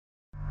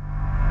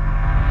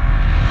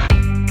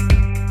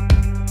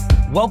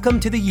Welcome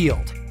to The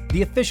Yield,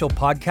 the official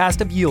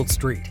podcast of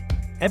Yieldstreet.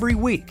 Every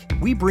week,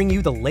 we bring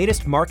you the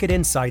latest market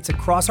insights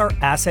across our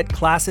asset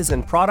classes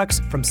and products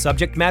from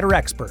subject matter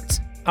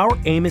experts. Our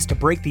aim is to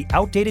break the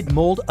outdated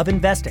mold of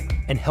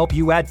investing and help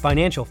you add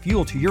financial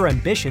fuel to your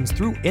ambitions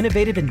through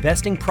innovative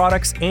investing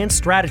products and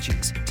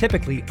strategies,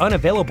 typically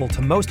unavailable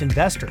to most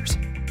investors.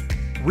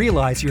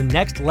 Realize your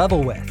next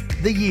level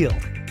with The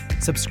Yield.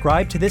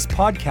 Subscribe to this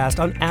podcast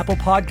on Apple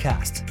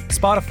Podcasts,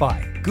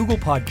 Spotify, Google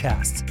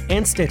Podcasts,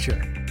 and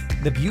Stitcher.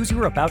 The views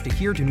you are about to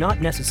hear do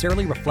not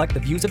necessarily reflect the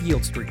views of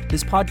Yieldstreet.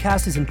 This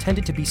podcast is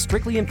intended to be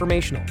strictly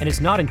informational and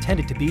is not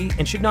intended to be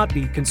and should not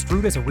be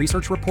construed as a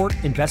research report,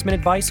 investment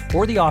advice,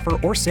 or the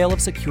offer or sale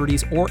of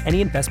securities or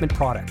any investment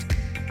product.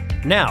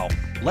 Now,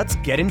 let's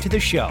get into the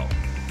show.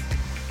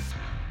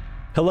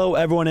 Hello,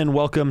 everyone, and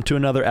welcome to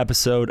another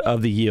episode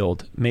of The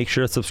Yield. Make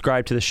sure to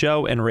subscribe to the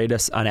show and rate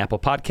us on Apple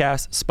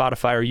Podcasts,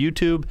 Spotify, or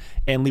YouTube,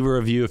 and leave a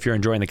review if you're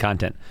enjoying the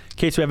content. In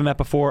case we haven't met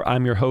before,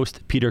 I'm your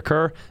host, Peter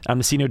Kerr. I'm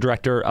the Senior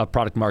Director of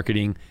Product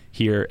Marketing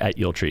here at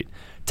Yieldstreet.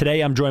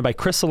 Today, I'm joined by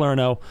Chris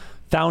Salerno,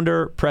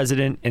 Founder,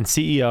 President, and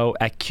CEO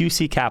at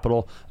QC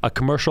Capital, a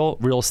commercial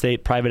real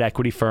estate private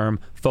equity firm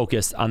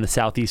focused on the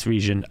Southeast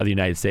region of the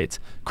United States.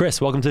 Chris,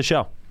 welcome to the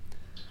show.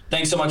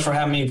 Thanks so much for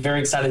having me.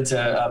 Very excited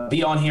to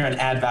be on here and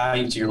add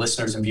value to your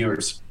listeners and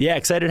viewers. Yeah,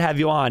 excited to have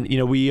you on. You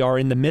know, we are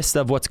in the midst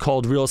of what's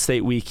called Real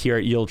Estate Week here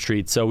at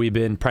Yieldstreet. So we've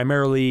been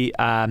primarily,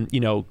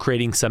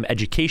 creating some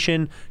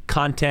education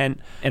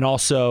content and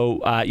also,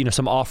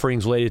 some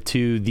offerings related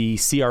to the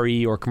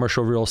CRE or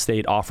commercial real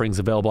estate offerings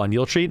available on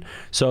Yieldstreet.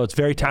 So it's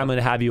very timely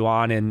to have you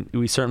on, and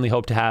we certainly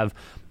hope to have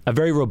a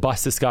very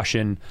robust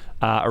discussion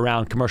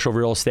around commercial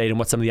real estate and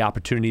what some of the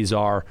opportunities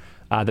are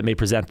that may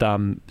present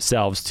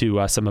themselves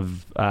to some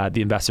of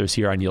the investors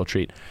here on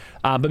Yieldstreet.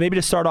 But maybe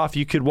to start off,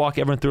 you could walk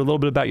everyone through a little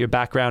bit about your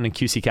background in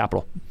QC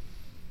Capital.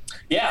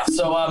 Yeah,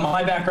 so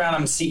my background,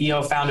 I'm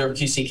CEO, founder of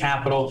QC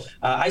Capital.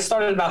 I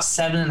started about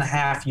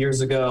 7.5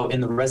 years ago in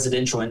the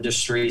residential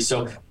industry.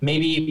 So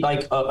maybe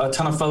like a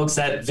ton of folks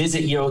that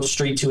visit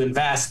Yieldstreet to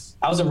invest,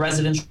 I was a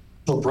residential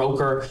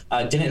broker,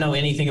 didn't know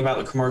anything about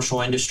the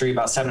commercial industry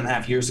about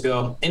 7.5 years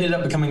ago. Ended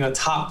up becoming a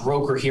top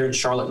broker here in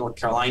Charlotte, North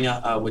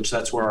Carolina, which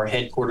that's where our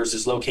headquarters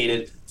is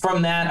located.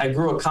 From that, I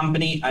grew a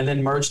company. I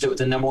then merged it with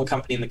the number one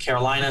company in the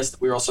Carolinas.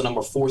 We were also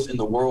number 4th in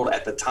the world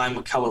at the time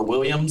with Keller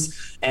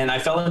Williams. And I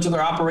fell into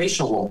their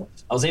operational role.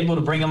 I was able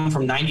to bring them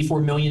from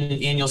 94 million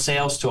in annual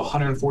sales to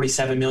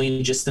 147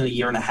 million just in a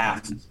year and a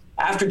half.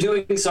 After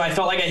doing so, I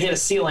felt like I hit a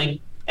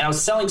ceiling, and I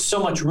was selling so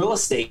much real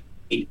estate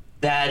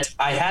that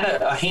I had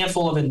a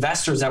handful of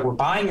investors that were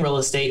buying real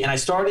estate, and I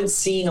started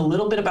seeing a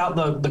little bit about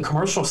the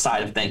commercial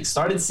side of things,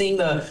 started seeing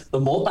the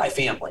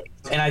multifamily.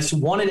 And I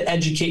wanted to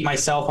educate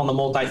myself on the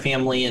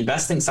multifamily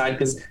investing side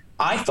because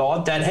I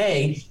thought that,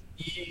 hey,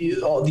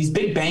 these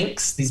big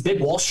banks, these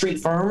big Wall Street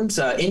firms,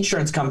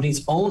 insurance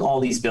companies own all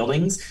these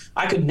buildings.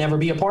 I could never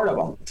be a part of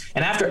them.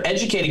 And after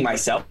educating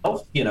myself,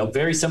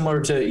 very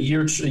similar to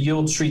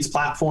Yieldstreet's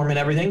platform and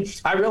everything,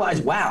 I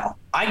realized, wow,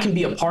 I can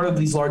be a part of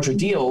these larger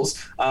deals,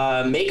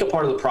 make a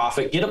part of the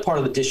profit, get a part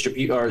of the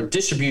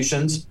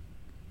distributions,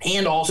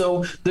 and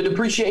also the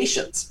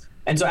depreciations.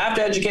 And so after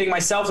educating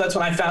myself, that's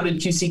when I founded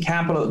QC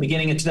Capital at the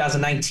beginning of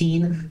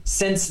 2019.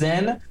 Since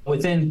then,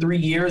 within 3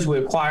 years, we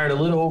acquired a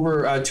little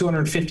over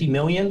 250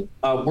 million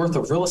worth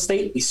of real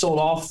estate. We sold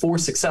off 4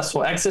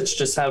 successful exits,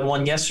 just had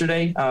one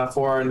yesterday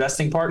for our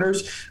investing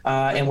partners.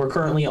 And we're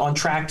currently on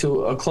track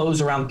to close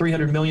around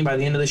 300 million by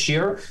the end of this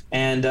year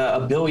and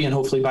 $1 billion,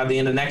 hopefully by the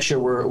end of next year,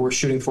 we're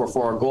shooting for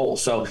our goal.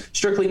 So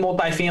strictly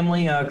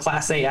multifamily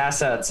Class A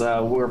assets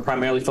we're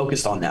primarily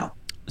focused on now.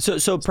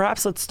 So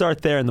perhaps let's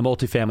start there in the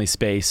multifamily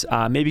space.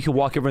 Maybe you could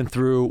walk everyone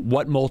through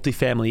what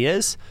multifamily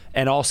is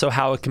and also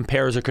how it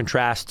compares or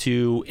contrasts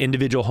to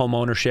individual home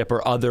ownership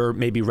or other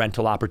maybe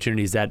rental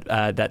opportunities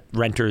that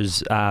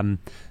renters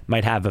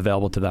might have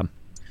available to them.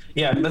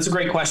 Yeah, that's a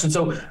great question.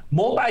 So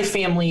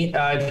multifamily,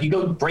 if you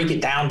go break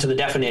it down to the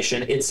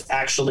definition, it's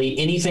actually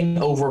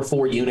anything over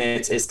 4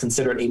 units is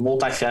considered a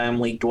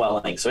multifamily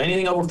dwelling. So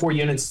anything over 4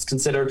 units is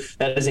considered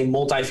that is a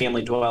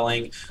multifamily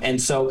dwelling.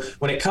 And so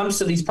when it comes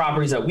to these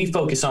properties that we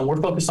focus on,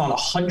 we're focused on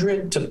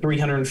 100 to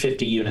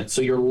 350 units.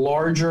 So your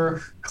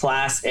larger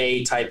Class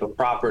A type of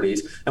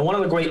properties. And one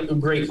of the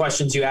great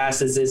questions you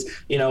asked is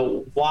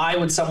why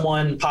would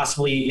someone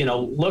possibly,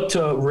 look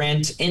to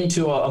rent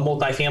into a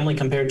multifamily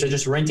compared to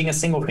just renting a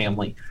single family?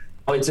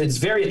 It's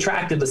very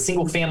attractive, the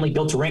single family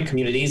built to rent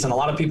communities, and a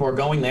lot of people are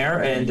going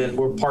there, and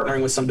we're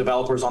partnering with some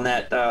developers on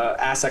that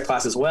asset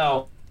class as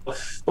well.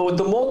 But with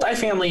the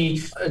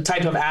multifamily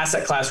type of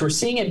asset class, we're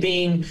seeing it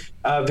being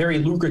very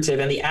lucrative,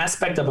 and the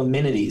aspect of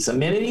amenities.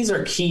 Amenities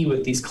are key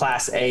with these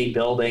Class A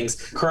buildings.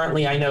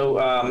 Currently, I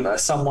know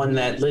someone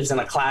that lives in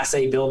a Class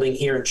A building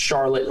here in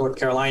Charlotte, North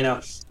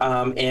Carolina,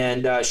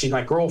 and she's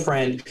my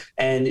girlfriend,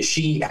 and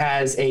she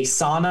has a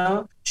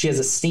sauna. She has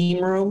a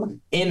steam room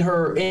in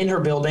her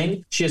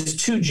building. She has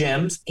 2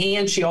 gyms,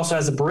 and she also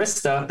has a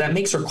barista that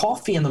makes her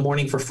coffee in the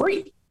morning for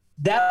free.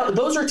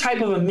 those are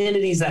type of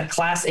amenities that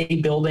Class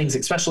A buildings,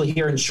 especially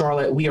here in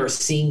Charlotte, we are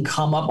seeing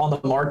come up on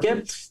the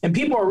market. And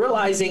people are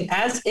realizing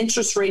as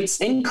interest rates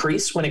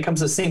increase when it comes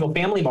to the single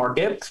family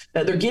market,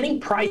 that they're getting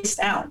priced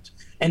out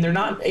and they're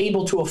not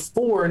able to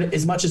afford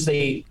as much as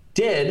they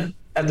did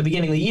at the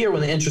beginning of the year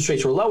when the interest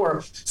rates were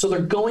lower. So they're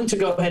going to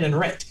go ahead and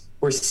rent.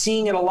 We're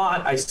seeing it a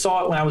lot. I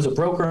saw it when I was a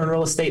broker in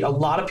real estate. A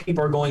lot of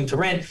people are going to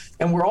rent.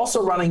 And we're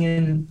also running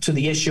into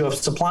the issue of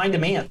supply and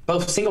demand,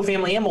 both single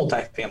family and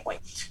multifamily.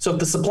 So if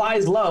the supply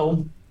is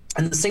low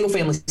and the single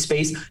family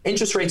space,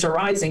 interest rates are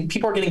rising,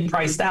 people are getting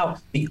priced out.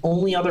 The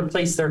only other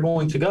place they're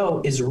going to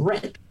go is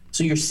rent.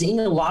 So you're seeing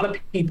a lot of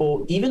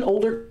people, even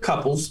older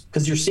couples,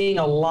 because you're seeing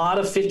a lot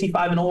of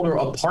 55 and older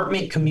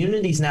apartment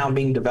communities now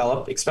being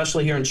developed,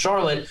 especially here in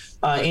Charlotte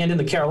and in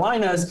the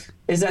Carolinas,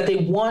 is that they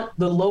want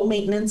the low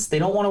maintenance. They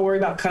don't want to worry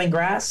about cutting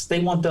grass. They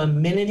want the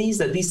amenities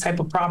that these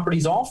type of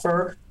properties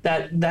offer,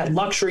 that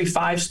luxury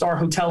 5-star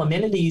hotel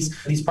amenities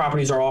these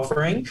properties are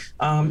offering.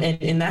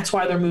 And that's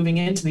why they're moving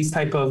into these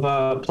type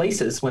of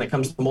places when it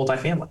comes to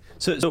multifamily.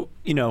 So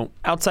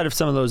outside of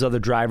some of those other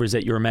drivers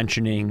that you were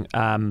mentioning,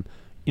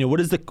 what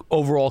is the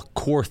overall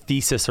core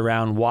thesis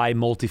around why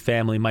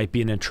multifamily might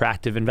be an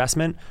attractive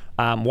investment?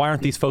 Why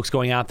aren't these folks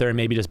going out there and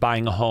maybe just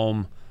buying a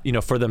home,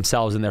 for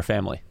themselves and their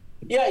family?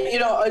 Yeah,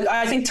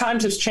 I think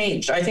times have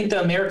changed. I think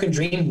the American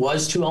dream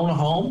was to own a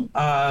home.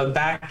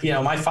 Back,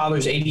 my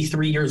father's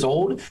 83 years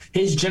old.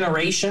 His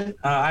generation,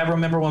 I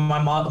remember when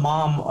my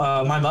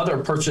mother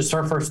purchased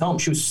her first home.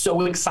 She was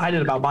so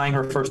excited about buying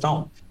her first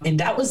home. And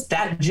that was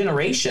that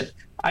generation.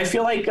 I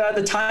feel like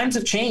the times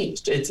have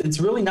changed. It's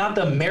really not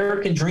the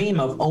American dream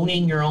of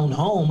owning your own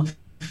home.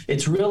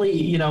 It's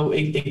really,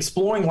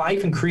 exploring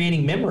life and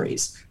creating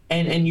memories.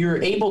 And you're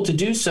able to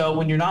do so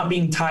when you're not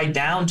being tied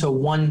down to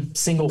one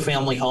single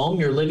family home.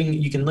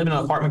 You can live in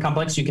an apartment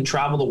complex, you can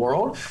travel the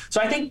world.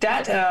 So I think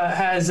that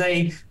has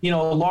a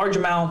large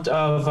amount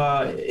of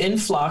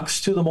influx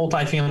to the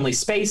multifamily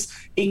space.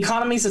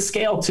 Economies of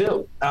scale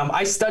too.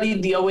 I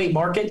studied the '08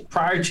 market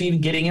prior to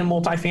even getting in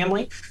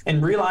multifamily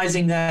and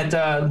realizing that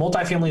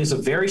multifamily is a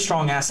very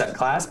strong asset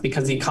class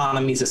because the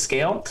economies of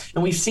scale.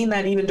 And we've seen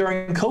that even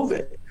during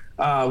COVID.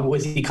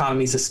 With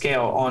economies of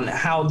scale on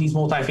how these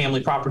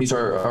multifamily properties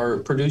are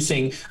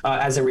producing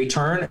as a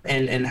return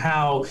and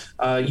how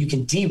you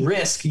can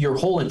de-risk your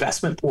whole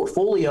investment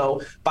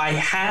portfolio by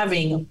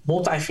having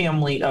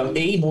multifamily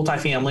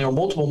or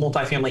multiple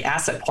multifamily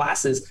asset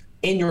classes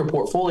in your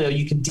portfolio.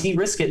 You can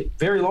de-risk it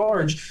very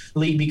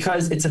largely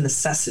because it's a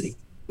necessity.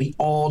 We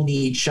all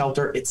need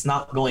shelter. It's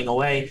not going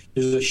away.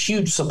 There's a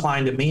huge supply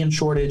and demand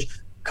shortage.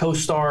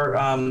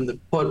 CoStar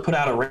put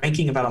out a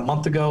ranking about a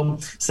month ago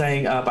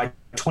saying by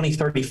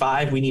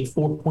 2035, we need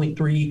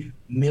 4.3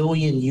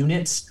 million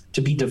units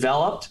to be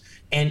developed.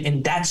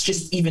 And that's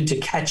just even to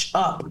catch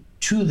up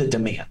to the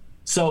demand.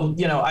 So,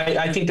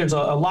 I think there's a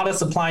lot of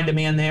supply and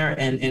demand there,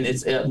 and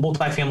it's a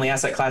multifamily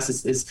asset class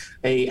is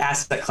a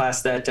asset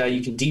class that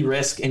you can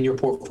de-risk in your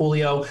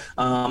portfolio,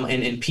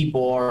 and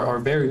people are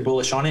very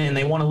bullish on it, and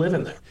they want to live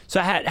in there. So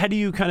how do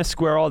you kind of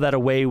square all that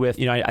away with,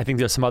 I think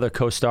there's some other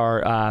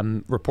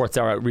CoStar reports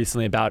that were out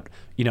recently about,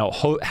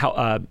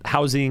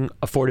 housing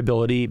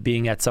affordability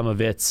being at some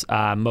of its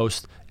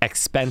most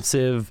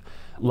expensive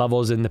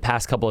levels in the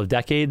past couple of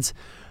decades.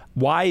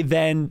 Why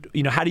then,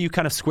 how do you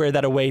kind of square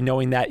that away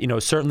knowing that,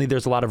 certainly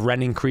there's a lot of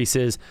rent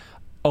increases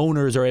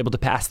owners are able to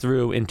pass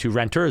through into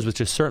renters,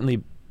 which is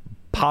certainly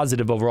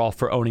positive overall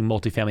for owning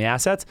multifamily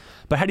assets.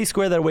 But how do you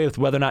square that away with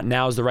whether or not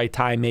now is the right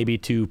time maybe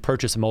to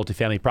purchase a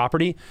multifamily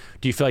property?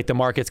 Do you feel like the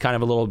market's kind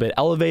of a little bit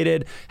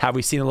elevated? Have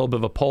we seen a little bit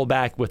of a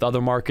pullback with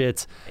other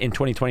markets in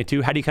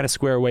 2022? How do you kind of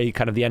square away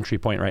kind of the entry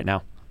point right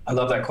now? I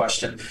love that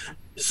question.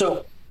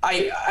 So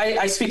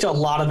I speak to a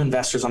lot of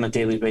investors on a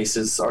daily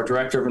basis. Our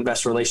director of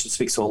investor relations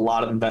speaks to a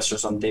lot of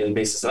investors on a daily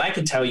basis. And I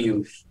can tell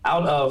you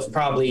out of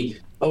probably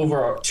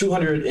over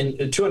 200,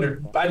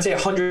 I'd say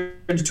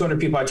 100 to 200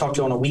 people I talk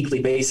to on a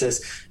weekly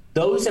basis,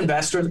 those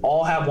investors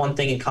all have one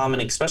thing in common,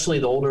 especially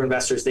the older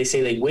investors. They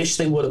say they wish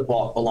they would have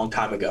bought a long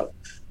time ago.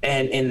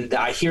 And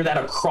I hear that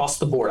across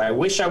the board. I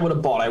wish I would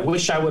have bought. I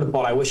wish I would have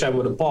bought. I wish I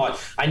would have bought.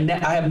 I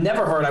have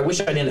never heard, I wish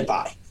I didn't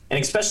buy. And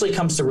especially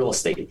comes to real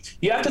estate.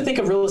 You have to think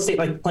of real estate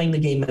like playing the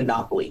game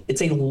Monopoly.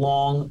 It's a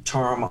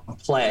long-term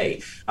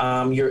play.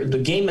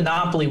 The game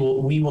Monopoly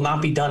we will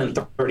not be done in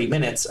 30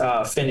 minutes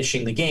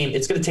finishing the game.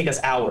 It's going to take us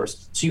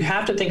hours. So you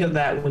have to think of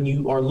that when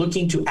you are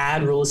looking to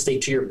add real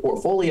estate to your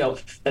portfolio,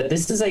 that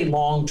this is a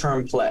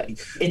long-term play.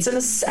 It's a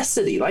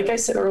necessity. Like I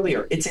said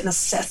earlier, it's a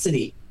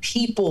necessity.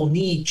 People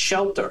need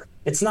shelter.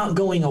 It's not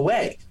going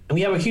away. And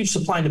we have a huge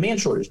supply and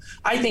demand shortage.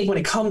 I think when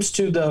it comes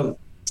to the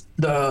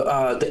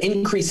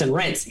increase in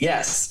rents,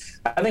 yes,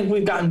 I think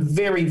we've gotten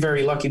very,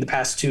 very lucky the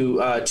past 2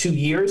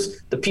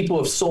 years. The people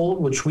have sold,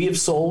 which we have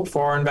sold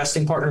for our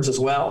investing partners as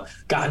well,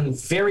 gotten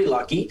very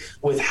lucky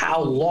with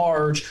how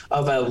large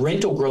of a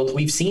rental growth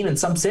we've seen in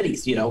some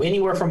cities,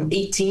 anywhere from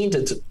 18 to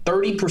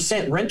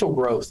 30% rental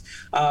growth,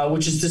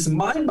 which is just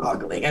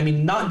mind-boggling. I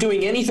mean, not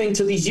doing anything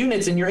to these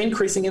units and you're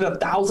increasing it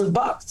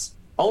 $1,000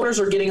 Owners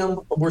are getting them.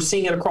 We're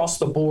seeing it across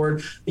the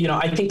board.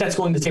 I think that's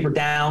going to taper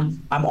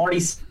down. I'm already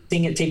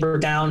seeing it taper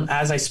down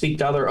as I speak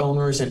to other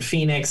owners in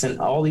Phoenix and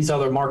all these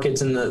other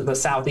markets in the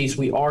Southeast.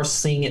 We are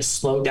seeing it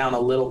slow down a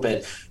little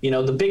bit.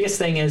 The biggest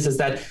thing is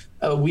that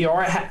we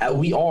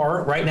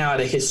are right now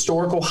at a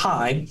historical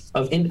high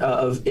of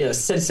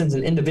citizens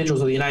and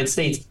individuals of the United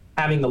States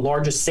having the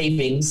largest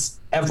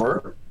savings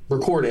ever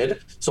recorded.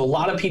 So a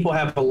lot of people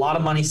have a lot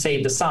of money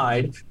saved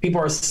aside.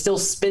 People are still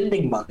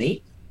spending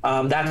money.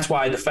 That's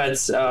why the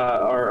Feds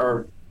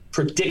are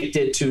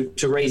predicted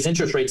to raise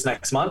interest rates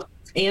next month.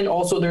 And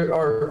also there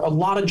are a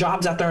lot of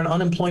jobs out there and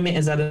unemployment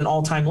is at an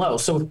all-time low.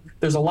 So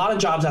there's a lot of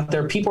jobs out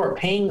there. People are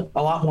paying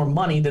a lot more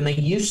money than they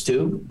used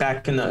to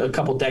back in a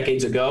couple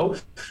decades ago.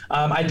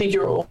 I think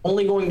you're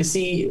only going to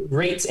see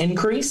rates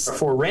increase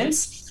for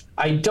rents.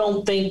 I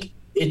don't think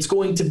it's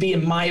going to be,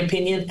 in my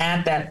opinion,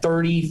 at that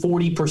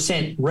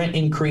 30-40% rent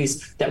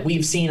increase that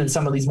we've seen in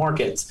some of these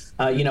markets.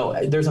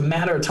 There's a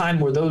matter of time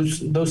where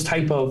those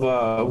type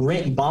of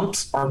rent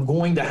bumps are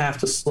going to have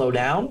to slow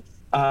down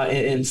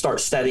and start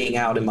steadying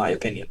out, in my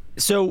opinion.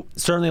 So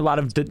certainly a lot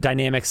of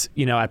dynamics,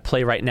 at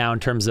play right now in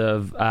terms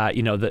of,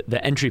 the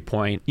entry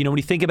point. When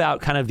you think about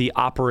kind of the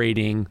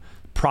operating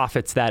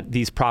profits that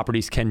these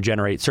properties can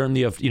generate,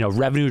 certainly of,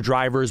 revenue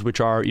drivers,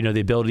 which are, the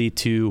ability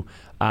to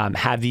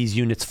have these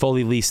units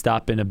fully leased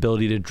up and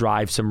ability to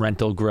drive some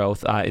rental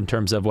growth in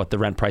terms of what the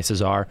rent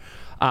prices are.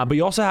 But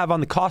you also have on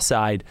the cost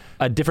side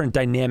a different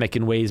dynamic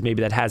in ways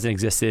maybe that hasn't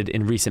existed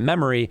in recent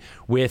memory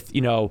with,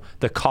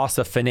 the cost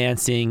of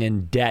financing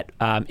and debt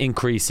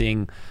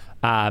increasing,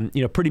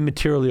 pretty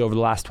materially over the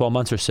last 12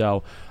 months or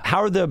so.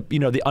 How are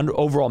the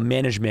overall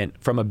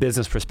management from a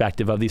business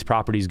perspective of these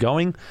properties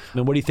going?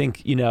 And what do you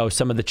think,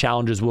 some of the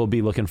challenges will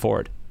be looking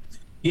forward?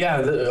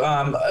 Yeah,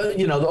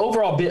 the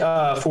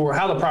overall for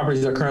how the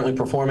properties are currently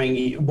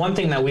performing, one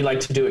thing that we like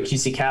to do at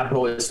QC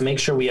Capital is to make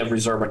sure we have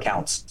reserve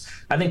accounts.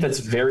 I think that's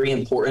very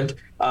important.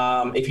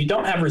 If you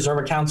don't have reserve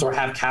accounts or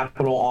have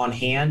capital on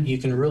hand, you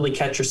can really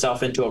catch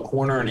yourself into a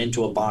corner and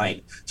into a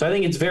bind. So I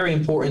think it's very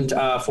important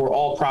for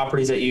all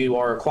properties that you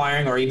are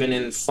acquiring or even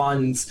in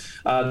funds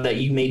that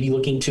you may be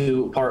looking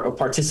to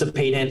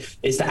participate in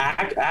is to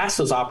ask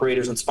those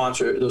operators and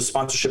those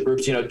sponsorship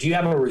groups, do you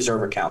have a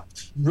reserve account?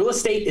 Real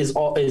estate is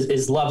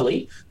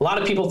lovely. A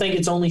lot of people think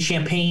it's only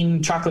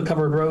champagne, chocolate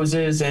covered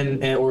roses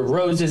or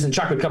roses and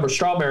chocolate covered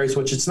strawberries,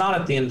 which it's not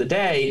at the end of the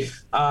day.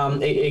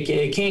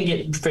 It can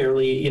get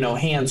fairly,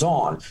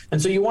 hands-on.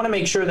 And so you want to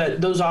make sure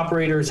that those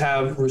operators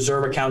have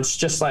reserve accounts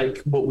just like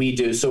what we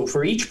do. So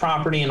for each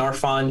property in our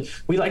fund,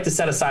 we like to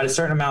set aside a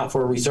certain amount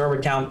for a reserve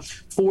account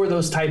for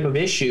those type of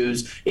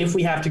issues if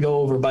we have to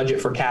go over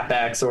budget for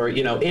CapEx or,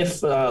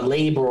 if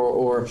labor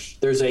or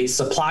there's a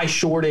supply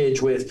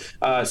shortage with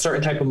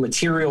certain type of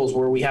materials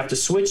where we have to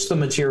switch the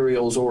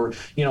materials or,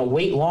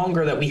 wait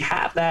longer, that we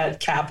have that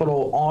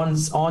capital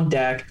on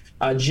deck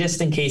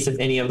just in case if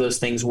any of those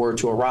things were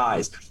to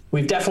arise.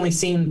 We've definitely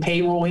seen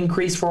payroll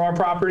increase for our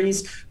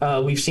properties.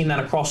 We've seen that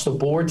across the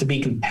board to be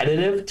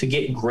competitive, to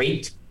get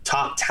great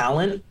top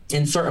talent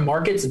in certain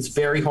markets. It's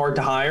very hard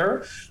to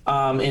hire.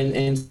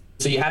 And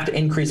so you have to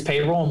increase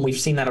payroll, and we've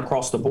seen that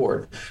across the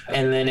board.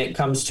 And then it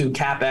comes to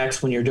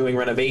CapEx when you're doing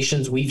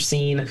renovations. We've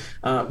seen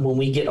when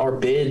we get our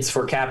bids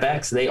for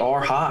CapEx, they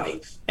are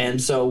high. And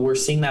so we're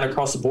seeing that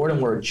across the board,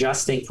 and we're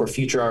adjusting for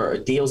future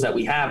deals that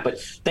we have. But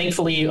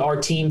thankfully, our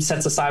team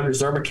sets aside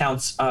reserve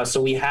accounts.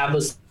 So we have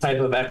those type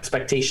of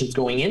expectations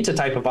going into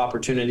type of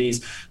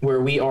opportunities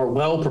where we are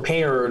well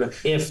prepared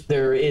if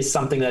there is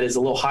something that is a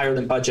little higher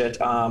than budget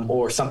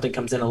or something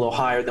comes in a little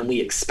higher than we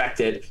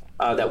expected.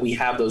 That we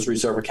have those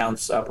reserve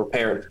accounts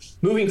prepared.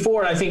 Moving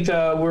forward, I think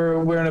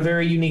we're in a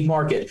very unique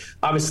market.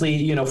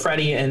 Obviously,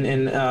 Freddie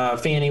and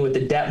Fannie with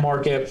the debt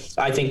market,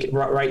 I think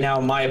right now,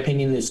 in my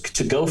opinion, is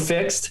to go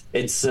fixed.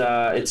 It's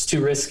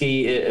too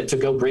risky to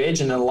go bridge,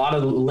 and a lot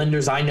of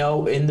lenders I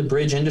know in the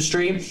bridge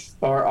industry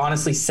are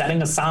honestly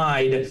setting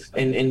aside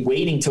and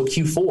waiting till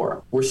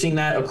Q4. We're seeing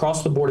that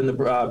across the board in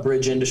the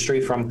bridge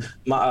industry from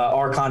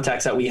our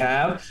contacts that we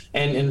have,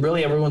 and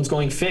really everyone's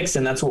going fixed,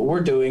 and that's what we're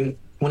doing.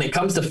 When it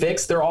comes to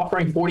fixed, they're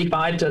offering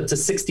 45 to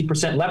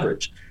 60%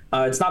 leverage.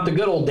 It's not the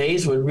good old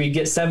days where we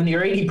get 70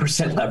 or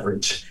 80%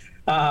 leverage.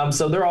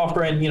 So they're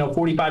offering,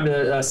 45 to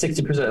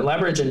 60%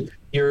 leverage, and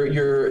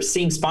you're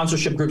seeing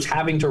sponsorship groups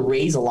having to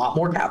raise a lot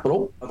more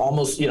capital,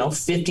 almost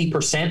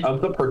 50%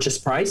 of the purchase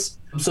price.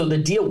 So the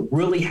deal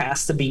really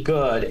has to be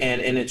good,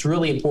 and it's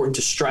really important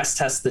to stress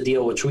test the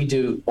deal, which we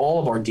do all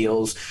of our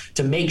deals,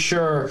 to make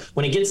sure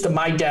when it gets to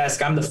my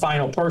desk, I'm the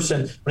final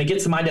person. When it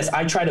gets to my desk,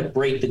 I try to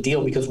break the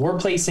deal because I'm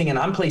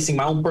placing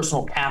my own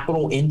personal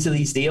capital into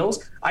these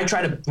deals. I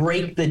try to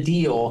break the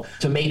deal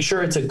to make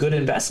sure it's a good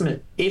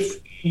investment.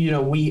 If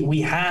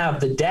we have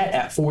the debt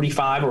at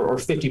 45 or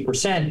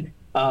 50%,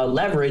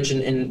 leverage.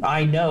 And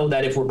I know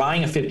that if we're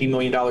buying a $50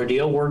 million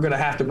deal, we're going to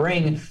have to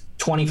bring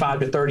 25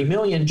 to 30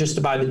 million just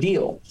to buy the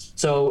deal.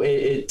 So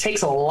it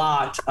takes a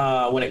lot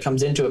when it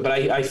comes into it. But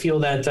I feel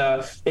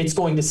that it's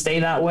going to stay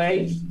that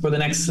way for the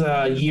next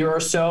year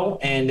or so.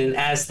 And then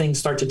as things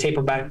start to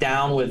taper back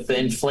down with the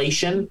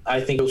inflation,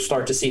 I think you'll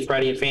start to see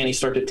Freddie and Fannie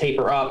start to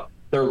taper up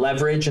their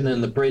leverage, and then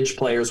the bridge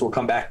players will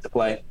come back to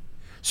play.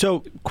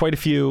 So quite a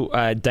few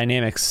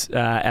dynamics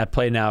at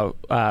play now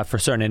for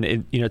certain,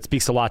 and it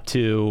speaks a lot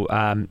to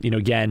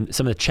again,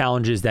 some of the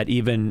challenges that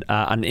even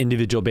on an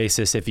individual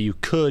basis, if you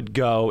could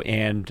go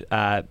and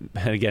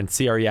again,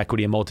 CRE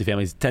equity and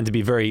multifamilies tend to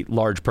be very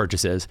large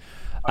purchases.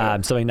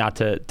 Something not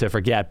to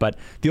forget, but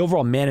the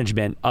overall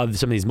management of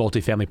some of these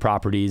multifamily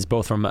properties,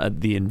 both from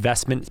the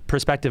investment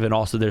perspective and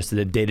also there's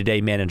the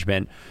day-to-day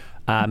management,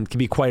 can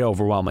be quite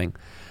overwhelming.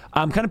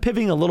 Kind of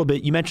pivoting a little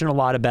bit, you mentioned a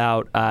lot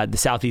about the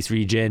Southeast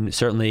region,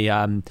 certainly,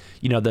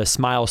 the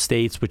Smile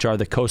states, which are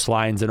the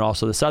coastlines, and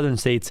also the southern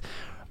states,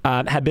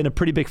 have been a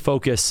pretty big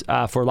focus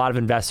for a lot of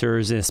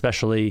investors, and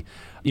especially,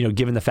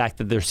 given the fact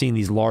that they're seeing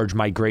these large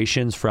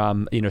migrations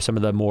from, some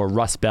of the more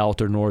Rust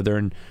Belt or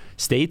northern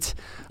states.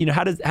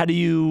 How do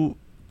you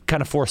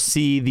kind of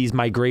foresee these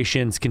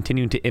migrations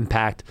continuing to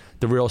impact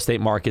the real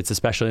estate markets,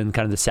 especially in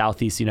kind of the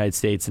Southeast United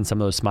States and some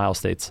of those Smile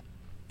states?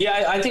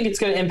 Yeah, I think it's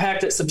going to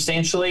impact it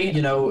substantially,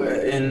 and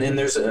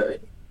there's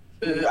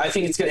I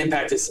think it's going to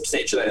impact it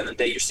substantially at the end of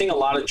the day. You're seeing a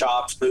lot of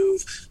jobs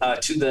move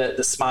to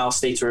the Smile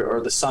states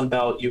or the Sun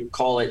Belt. You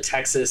call it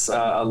Texas,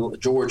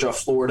 Georgia,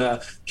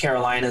 Florida,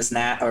 Carolinas,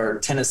 or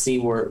Tennessee,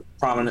 were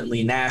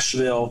prominently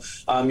Nashville.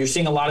 You're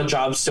seeing a lot of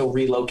jobs still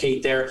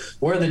relocate there.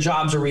 Where the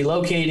jobs are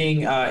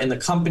relocating and the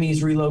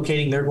companies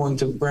relocating, they're going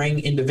to bring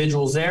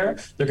individuals there.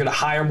 They're going to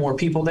hire more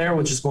people there,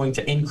 which is going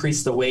to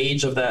increase the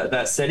wage of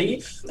that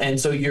city. And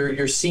so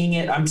you're seeing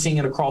it. I'm seeing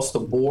it across the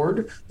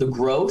board, the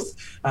growth.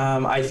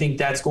 I think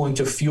that's going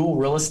to fuel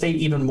real estate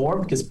even more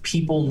because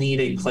people need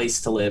a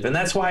place to live. And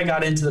that's why I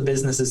got into the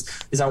business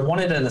is I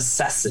wanted a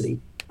necessity.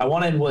 I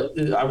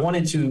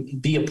wanted to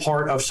be a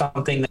part of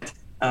something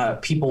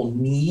that people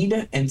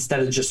need instead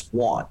of just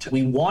want.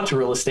 We want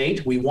real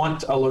estate. We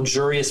want a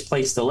luxurious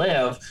place to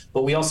live,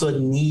 but we also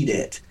need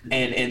it.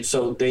 And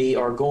so they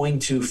are going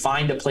to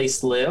find a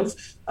place to live,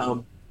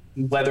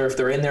 whether if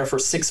they're in there for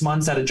 6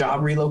 months at a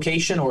job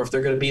relocation or if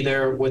they're going to be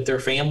there with their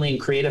family and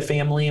create a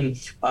family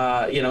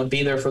and,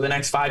 be there for the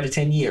next 5 to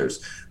 10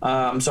 years.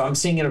 So I'm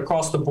seeing it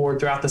across the board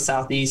throughout the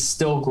Southeast,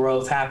 still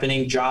growth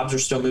happening. Jobs are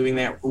still moving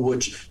there,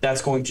 which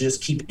that's going to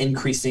just keep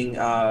increasing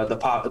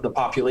the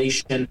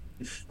population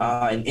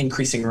and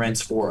increasing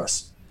rents for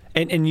us.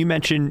 And you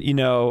mentioned,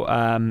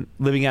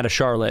 living out of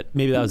Charlotte.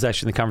 Maybe that was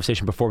actually the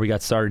conversation before we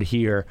got started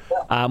here.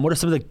 What are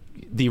some of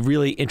the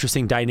really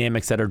interesting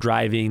dynamics that are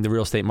driving the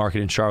real estate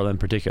market in Charlotte in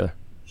particular?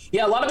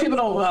 Yeah, a lot of people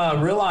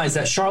don't realize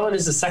that Charlotte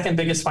is the second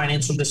biggest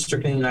financial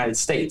district in the United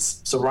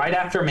States. So right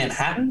after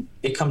Manhattan,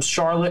 it comes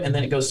Charlotte, and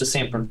then it goes to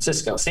San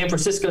Francisco. San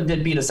Francisco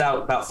did beat us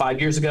out about 5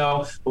 years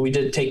ago, but we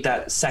did take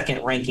that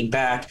second ranking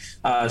back.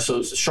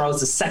 So Charlotte's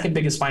the second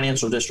biggest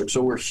financial district.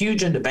 So we're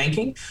huge into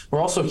banking.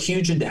 We're also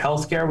huge into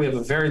healthcare. We have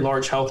a very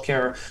large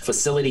healthcare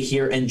facility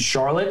here in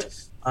Charlotte.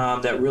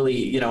 That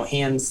really,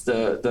 hands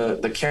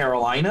the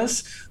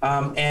Carolinas.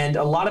 And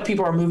a lot of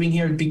people are moving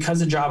here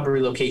because of job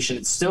relocation.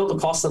 It's still, the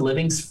cost of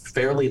living's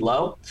fairly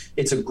low.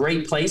 It's a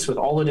great place with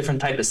all the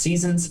different type of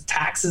seasons.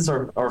 Taxes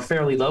are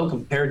fairly low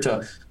compared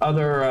to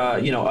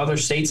other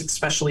states,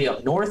 especially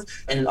up north.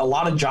 And a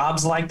lot of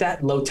jobs like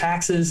that, low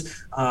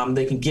taxes.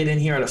 They can get in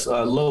here at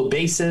a low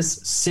basis.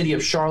 City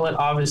of Charlotte,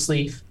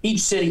 obviously,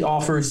 each city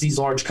offers these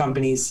large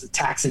companies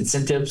tax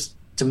incentives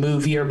to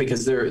move here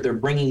because they're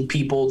bringing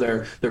people,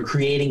 they're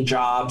creating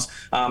jobs,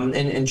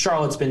 and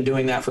Charlotte's been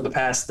doing that for the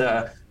past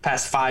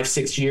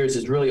 5-6 years,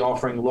 is really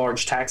offering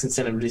large tax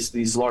incentives to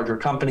these larger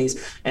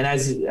companies. And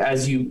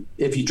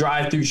if you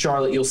drive through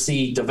Charlotte, you'll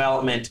see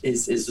development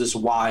is just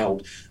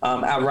wild.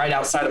 Right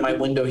outside of my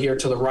window here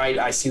to the right,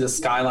 I see the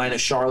skyline of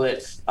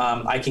Charlotte.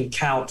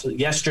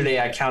 Yesterday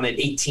I counted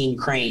 18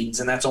 cranes,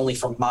 and that's only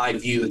from my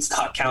view. It's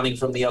not counting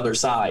from the other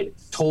side.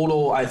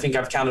 Total, I think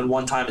I've counted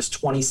one time, is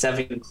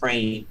 27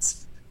 cranes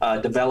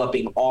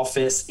developing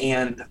office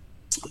and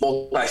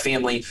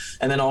multifamily.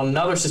 And then on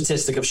another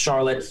statistic of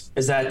Charlotte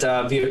is that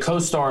via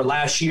CoStar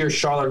last year,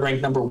 Charlotte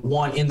ranked number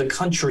 1 in the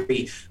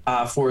country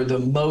for the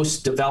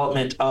most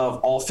development of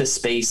office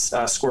space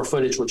square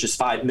footage, which is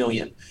 5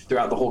 million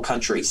throughout the whole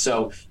country.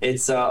 So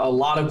it's a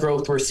lot of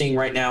growth we're seeing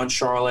right now in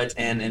Charlotte,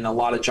 and a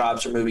lot of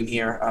jobs are moving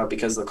here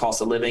because of the cost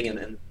of living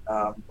and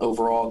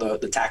overall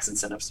the tax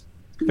incentives.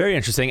 Very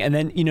interesting. And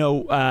then,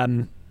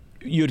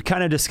 you had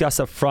kind of discussed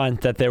up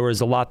front that there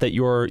was a lot that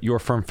your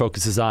firm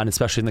focuses on,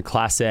 especially in the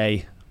Class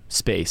A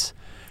space.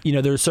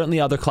 There's certainly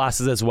other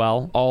classes as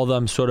well. All of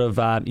them sort of,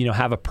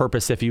 have a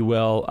purpose, if you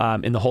will,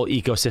 in the whole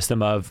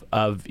ecosystem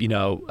of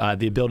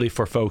the ability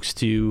for folks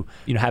to,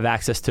 have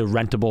access to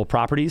rentable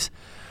properties.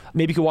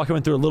 Maybe you could walk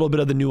everyone through a little bit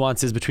of the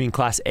nuances between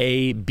Class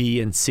A, B,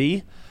 and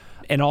C.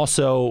 and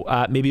also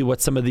maybe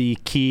what some of the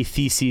key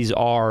theses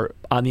are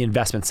on the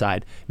investment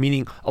side.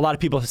 Meaning, a lot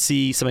of people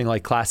see something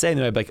like Class A and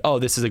they're like, oh,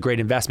 this is a great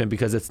investment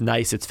because it's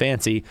nice, it's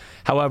fancy.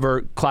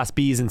 However, Class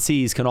Bs and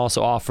Cs can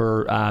also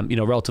offer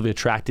relatively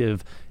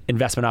attractive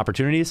investment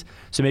opportunities.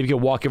 So maybe you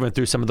could walk everyone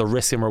through some of the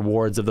risks and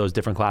rewards of those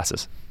different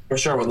classes. For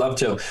sure, would love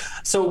to.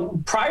 So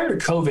prior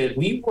to COVID,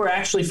 we were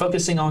actually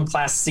focusing on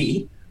Class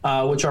C,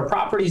 which are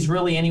properties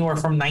really anywhere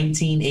from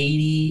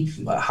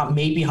 1980,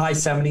 maybe high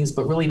 70s,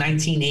 but really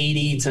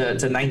 1980 to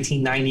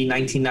 1990,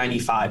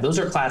 1995. Those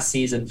are Class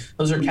Cs, and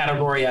those are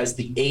categorized as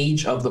the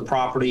age of the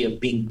property of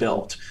being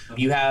built.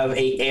 You have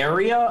an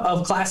area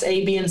of Class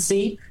A, B, and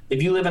C.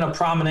 If you live in a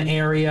prominent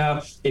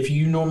area, if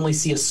you normally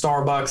see a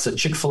Starbucks, a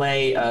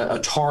Chick-fil-A, a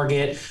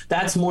Target,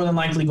 that's more than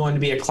likely going to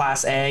be a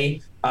Class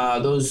A.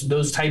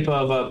 Those type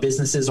of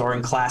businesses are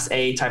in Class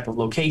A type of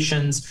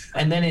locations,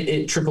 and then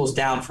it trickles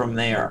down from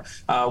there.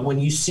 When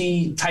you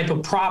see type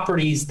of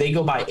properties, they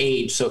go by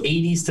age. So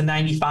 80s to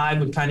 95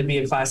 would kind of be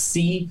a Class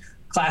C.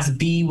 Class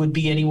B would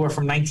be anywhere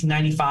from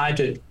 1995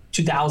 to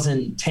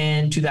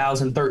 2010,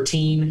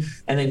 2013,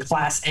 and then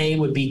Class A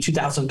would be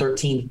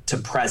 2013 to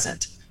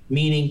present.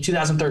 Meaning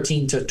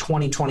 2013 to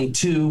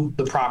 2022,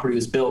 the property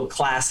was built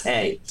Class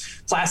A.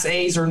 Class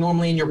A's are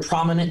normally in your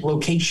prominent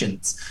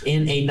locations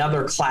in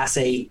another Class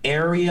A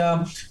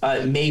area,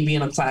 maybe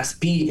in a Class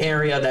B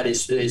area that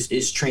is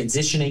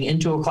transitioning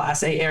into a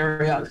Class A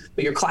area.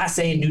 But your Class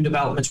A and new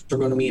developments are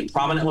going to be in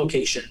prominent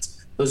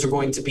locations. Those are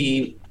going to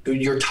be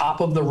your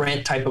top of the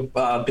rent type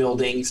of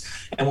buildings.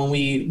 And when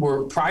we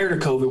were prior to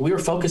COVID, we were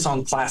focused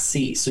on Class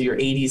C, so your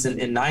 80s and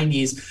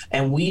 90s.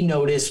 And we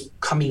noticed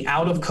coming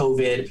out of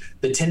COVID,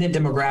 the tenant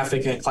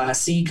demographic in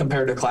Class C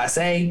compared to Class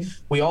A.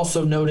 We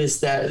also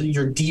noticed that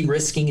you're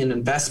de-risking an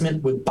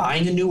investment with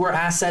buying a newer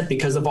asset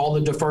because of all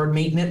the deferred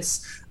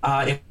maintenance.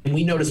 And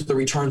we noticed the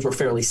returns were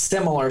fairly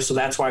similar. So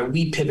that's why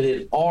we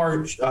pivoted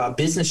our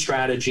business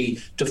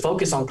strategy to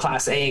focus on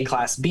Class A and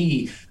Class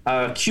B.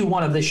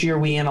 Q1 of this year,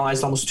 we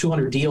analyzed almost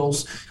 200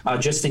 deals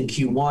just in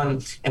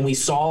Q1. And we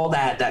saw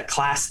that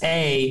Class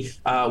A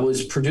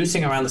was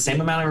producing around the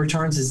same amount of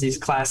returns as these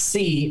Class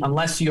C,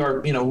 unless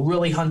you're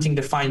really hunting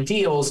to find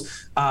deals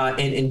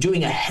and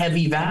doing a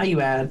heavy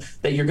value add,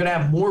 that you're going to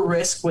have more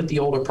risk with the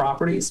older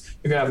properties.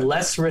 You're going to have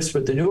less risk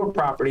with the newer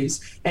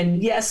properties.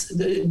 And yes,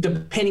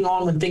 depending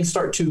on when things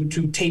start to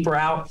taper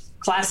out,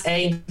 Class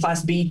A and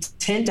Class B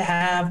tend to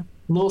have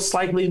little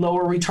slightly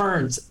lower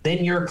returns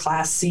than your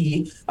Class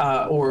C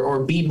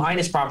or B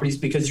minus properties,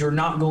 because you're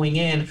not going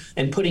in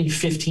and putting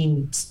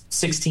 15,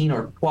 16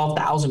 or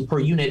 12,000 per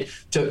unit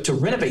to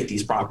renovate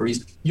these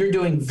properties. You're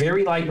doing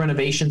very light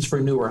renovations for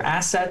newer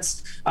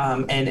assets,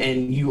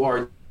 and you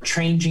are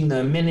changing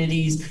the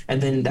amenities,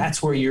 and then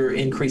that's where you're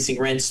increasing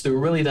rents through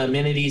really the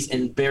amenities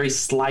and very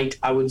slight,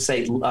 I would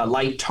say,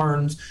 light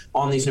turns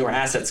on these newer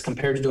assets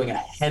compared to doing a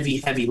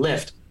heavy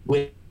lift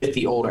with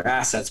the older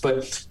assets.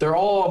 But they're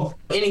all,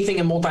 anything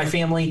in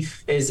multifamily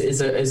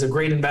is a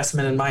great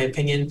investment in my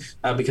opinion,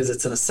 because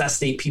it's a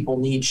necessity. People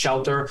need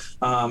shelter,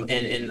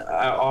 and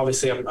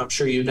obviously I'm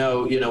sure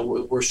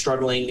we're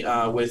struggling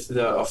with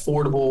the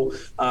affordable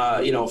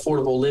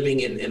living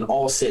in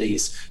all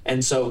cities.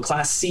 And so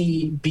Class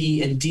C,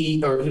 B, and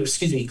D,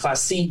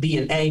 Class C, B,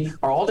 and A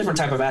are all different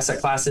type of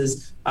asset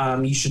classes.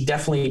 You should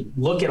definitely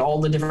look at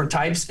all the different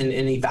types and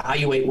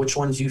evaluate which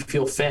ones you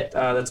feel fit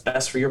that's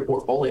best for your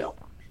portfolio.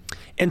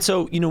 And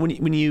so,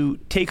 when you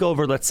take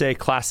over, let's say,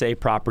 Class A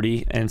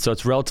property, and so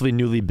it's relatively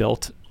newly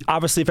built,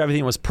 obviously, if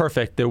everything was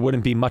perfect, there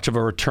wouldn't be much of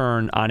a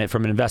return on it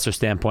from an investor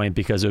standpoint,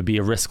 because it would be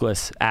a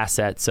riskless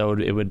asset. So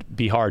it would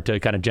be hard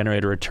to kind of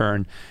generate a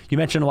return. You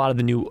mentioned a lot of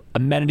the new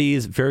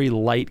amenities, very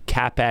light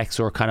CapEx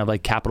or kind of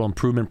like capital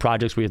improvement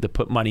projects where you have to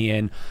put money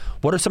in.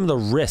 What are some of the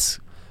risks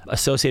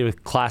associated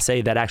with Class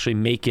A that actually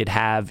make it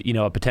have,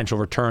 a potential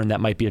return that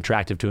might be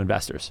attractive to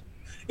investors?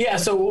 Yeah.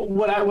 So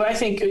what I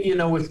think,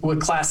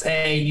 with Class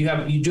A,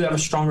 you do have a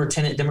stronger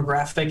tenant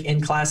demographic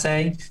in Class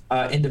A.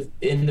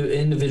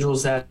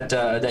 Individuals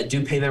that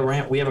do pay their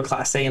rent. We have a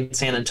Class A in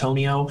San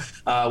Antonio,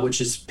 which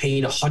is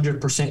paid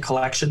 100%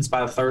 collections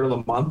by the third of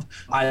the month.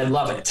 I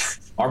love it.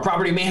 Our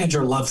property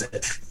manager loves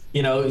it.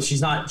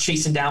 She's not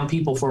chasing down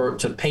people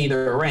to pay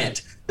their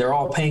rent. They're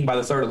all paying by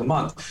the third of the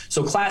month.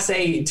 So Class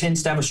A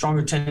tends to have a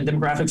stronger tenant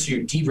demographic, so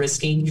you're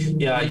de-risking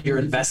your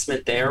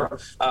investment there.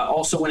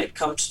 Also, when it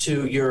comes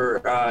to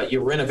your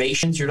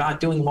renovations, you're not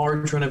doing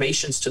large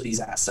renovations to these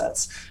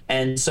assets.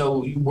 And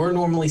so we're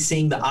normally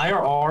seeing the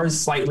IRR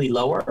is slightly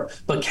lower,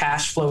 but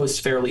cash flow is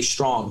fairly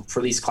strong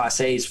for these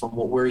Class A's from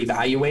what we're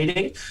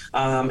evaluating.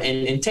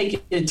 And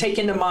take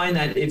into mind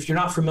that if you're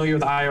not familiar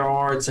with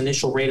IRR, its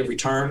initial rate of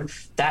return,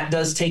 that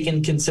does take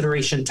in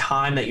consideration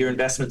time that your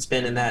investment's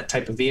been in that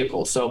type of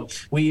vehicle. So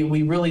we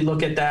really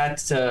look at that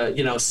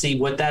to, see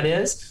what that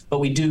is. But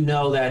we do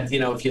know that,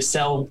 if you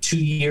sell 2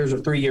 years or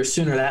 3 years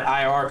sooner, that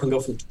IRR can go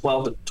from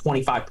 12 to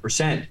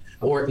 25%,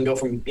 or it can go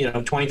from,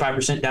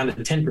 25% down to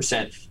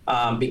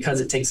 10%, because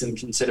it takes into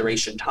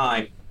consideration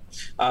time.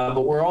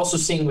 But we're also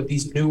seeing with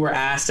these newer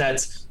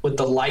assets with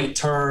the light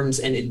turns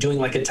and doing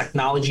like a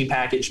technology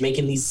package,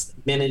 making these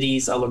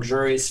amenities, a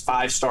luxurious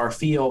 5-star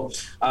feel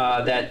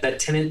that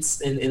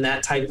tenants in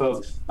that type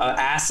of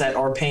asset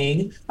are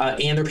paying,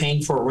 and they're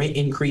paying for rent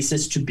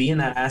increases to be in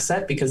that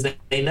asset, because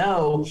they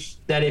know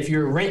that if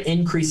your rent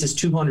increases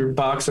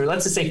 $200, or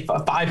let's just say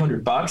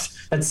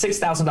 $500, that's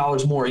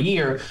 $6,000 more a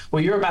year.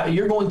 Well,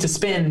 you're going to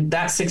spend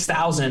that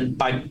 $6,000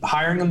 by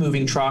hiring a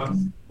moving truck,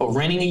 or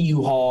renting a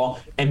U-Haul,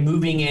 and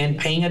moving in,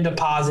 paying a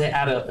deposit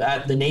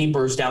at the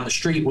neighbors down the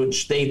street,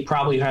 which they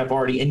probably have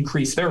already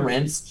increased their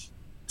rents.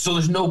 So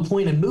there's no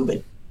point in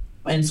moving.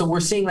 And so we're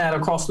seeing that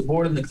across the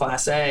board in the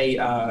Class A,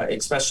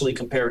 especially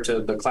compared to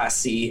the Class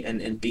C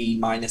and B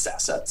minus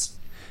assets.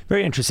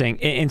 Very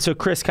interesting. And so,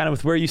 Chris, kind of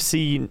with where you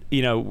see,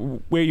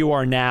 where you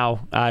are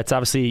now, it's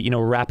obviously,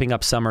 we're wrapping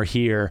up summer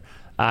here.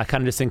 Kind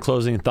of just in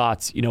closing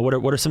thoughts,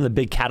 what are some of the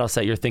big catalysts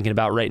that you're thinking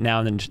about right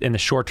now in the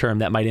short term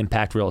that might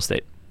impact real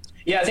estate?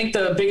 Yeah, I think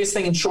the biggest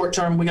thing in short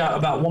term, we got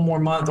about one more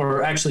month,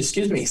 or actually,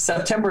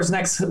 September's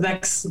next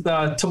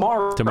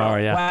tomorrow.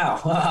 Tomorrow, yeah.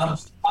 Wow.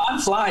 Time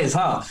flies,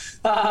 huh?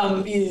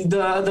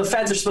 The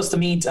Feds are supposed to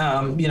meet,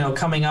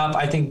 coming up.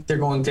 I think they're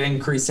going to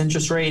increase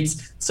interest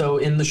rates. So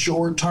in the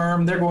short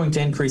term, they're going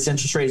to increase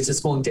interest rates. It's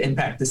going to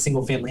impact the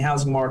single-family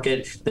housing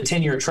market. The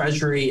 10-year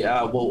Treasury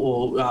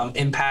will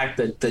impact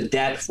the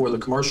debt for the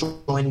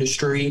commercial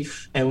industry.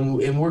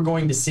 And we're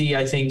going to see,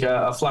 I think,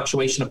 a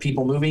fluctuation of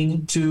people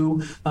moving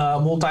to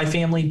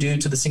multifamily due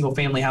to the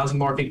single-family housing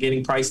market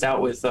getting priced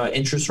out with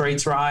interest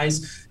rates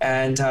rise.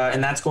 And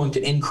that's going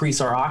to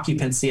increase our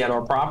occupancy at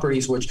our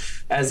properties, which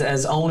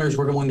as owners,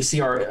 we're going to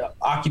see our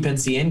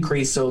occupancy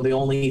increase. So the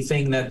only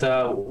thing that,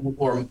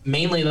 or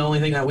mainly the only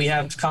thing that we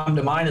have to come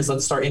to mind is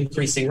let's start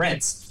increasing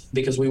rents,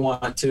 because we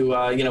want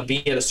to,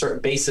 be at a certain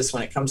basis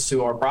when it comes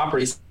to our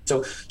properties.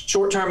 So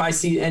short term, I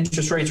see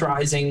interest rates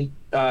rising.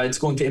 It's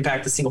going to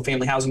impact the single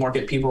family housing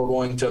market. People are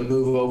going to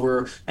move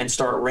over and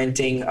start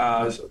renting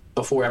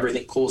before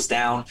everything cools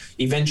down.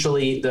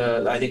 Eventually,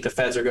 I think the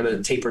Feds are going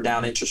to taper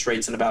down interest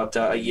rates in about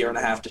a year and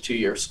a half to 2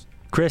 years.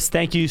 Chris,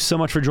 thank you so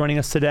much for joining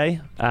us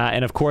today.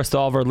 And of course, to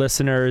all of our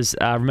listeners,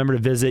 remember to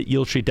visit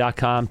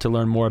Yieldstreet.com to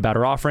learn more about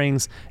our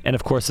offerings. And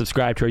of course,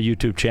 subscribe to our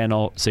YouTube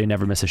channel so you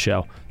never miss a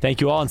show.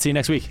 Thank you all, and see you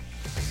next week.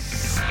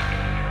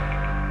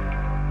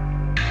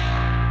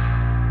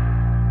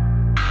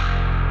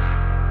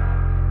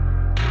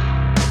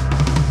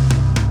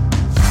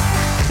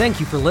 Thank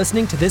you for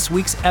listening to this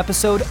week's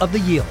episode of The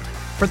Yield.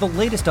 For the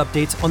latest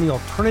updates on the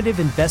alternative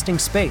investing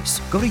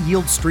space, go to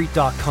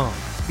Yieldstreet.com.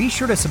 Be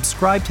sure to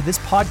subscribe to this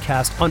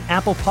podcast on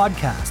Apple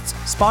Podcasts,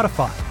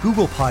 Spotify,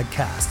 Google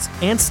Podcasts,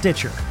 and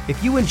Stitcher.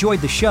 If you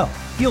enjoyed the show,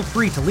 feel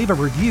free to leave a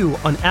review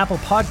on Apple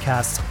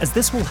Podcasts, as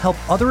this will help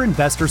other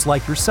investors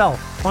like yourself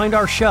find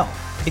our show.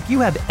 If you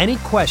have any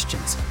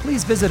questions,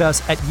 please visit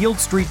us at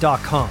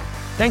Yieldstreet.com.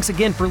 Thanks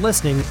again for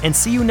listening, and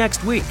see you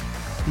next week.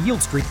 The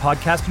Yieldstreet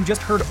podcast you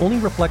just heard only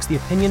reflects the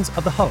opinions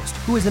of the host,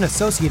 who is an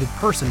associated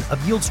person of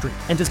Yieldstreet,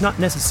 and does not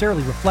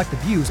necessarily reflect the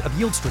views of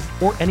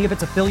Yieldstreet or any of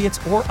its affiliates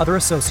or other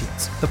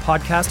associates. The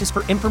podcast is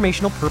for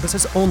informational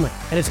purposes only,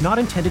 and is not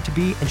intended to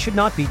be and should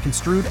not be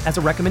construed as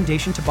a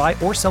recommendation to buy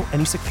or sell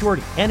any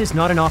security, and is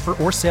not an offer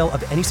or sale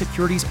of any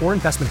securities or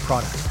investment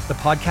product. The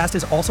podcast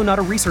is also not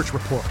a research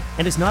report,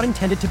 and is not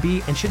intended to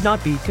be and should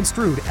not be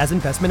construed as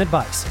investment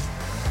advice.